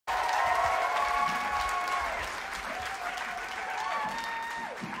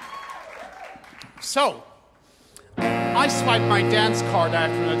So, I swiped my dance card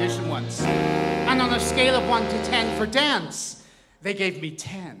after an audition once, and on a scale of 1 to 10 for dance, they gave me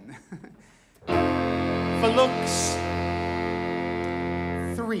 10. For looks,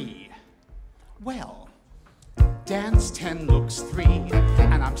 3. Well, dance 10, looks 3,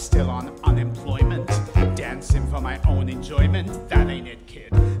 and I'm still on unemployment. Dancing for my own enjoyment, that ain't it,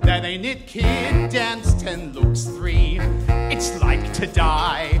 kid. That ain't it, kid. Dance 10, looks 3. It's like to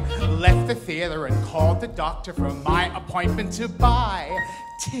die. Left the theater and called the doctor for my appointment to buy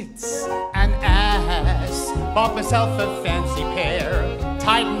tits and ass. Bought myself a fancy pair.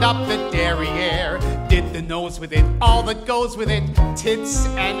 Tightened up the derriere. Did the nose with it, all that goes with it. Tits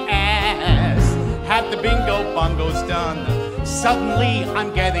and ass. Had the bingo bongos done. Suddenly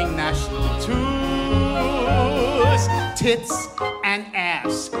I'm getting national tours. Tits and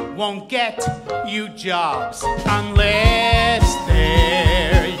ass won't get you jobs unless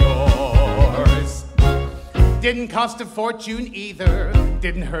they're yours. Didn't cost a fortune either.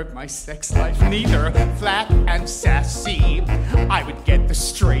 Didn't hurt my sex life neither. Flat and sassy. I would get the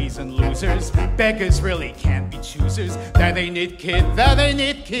strays and losers. Beggars really can't be choosers. That ain't it, kid. That ain't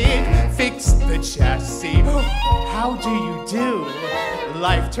it, kid. Fix the chassis. How do you do?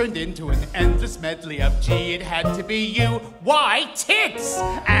 Life turned into an endless medley of gee, it had to be you. Why? Tits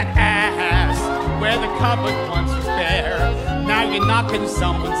and ass. Where the cupboard once was bare. Now you're knocking,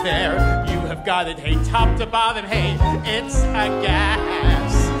 someone's there. You have got it, hey, top to bottom, hey, it's a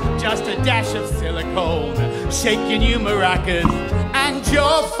gas. Just a dash of silicone. Shake your new maracas and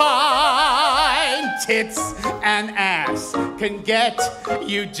you're fine. Tits and ass can get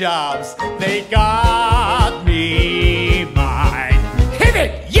you jobs. They got me mine. Hit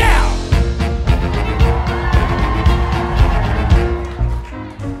it, yeah!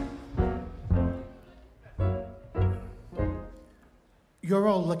 You're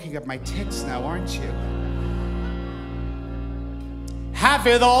all looking at my tits now, aren't you? Have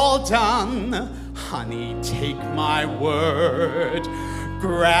it all done. Honey, take my word.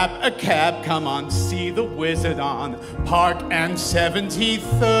 Grab a cab, come on, see the wizard on Park and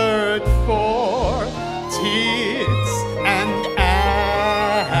 73rd for tits and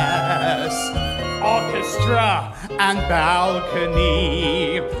ass. Orchestra and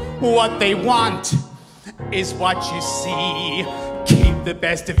balcony. What they want is what you see. Keep the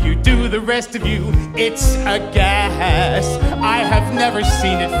best of you, do the rest of you. It's a gas. I have never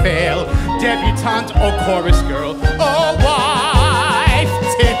seen it fail. Debutante or chorus girl or wife.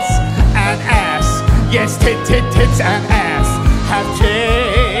 Tits and ass. Yes, tits and